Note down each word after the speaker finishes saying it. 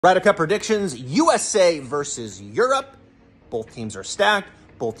Ryder Cup predictions, USA versus Europe. Both teams are stacked.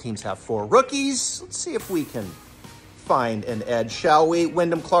 Both teams have 4 rookies. Let's see if we can find an edge, shall we?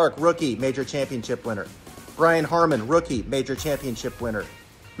 Wyndham Clark, rookie, major championship winner. Brian Harman, rookie, major championship winner.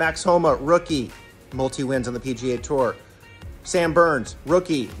 Max Homa, rookie, multi-wins on the PGA Tour. Sam Burns,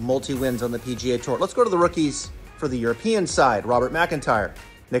 rookie, multi-wins on the PGA Tour. Let's go to the rookies for the European side. Robert McIntyre,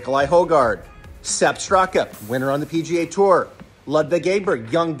 Nikolai Hogard, Sepp Straka, winner on the PGA Tour. Ludwig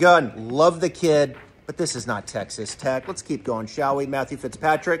Aberg, young gun, love the kid, but this is not Texas Tech. Let's keep going, shall we? Matthew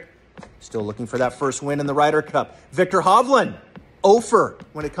Fitzpatrick, still looking for that first win in the Ryder Cup. Victor Hovland, 0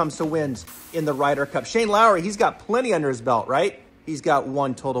 when it comes to wins in the Ryder Cup. Shane Lowry, he's got plenty under his belt, right? He's got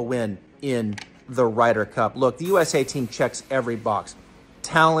 1 total win in the Ryder Cup. Look, the USA team checks every box.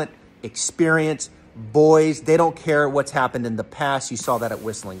 Talent, experience, boys, they don't care what's happened in the past. You saw that at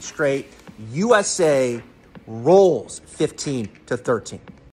Whistling Straight. USA rolls 15-13.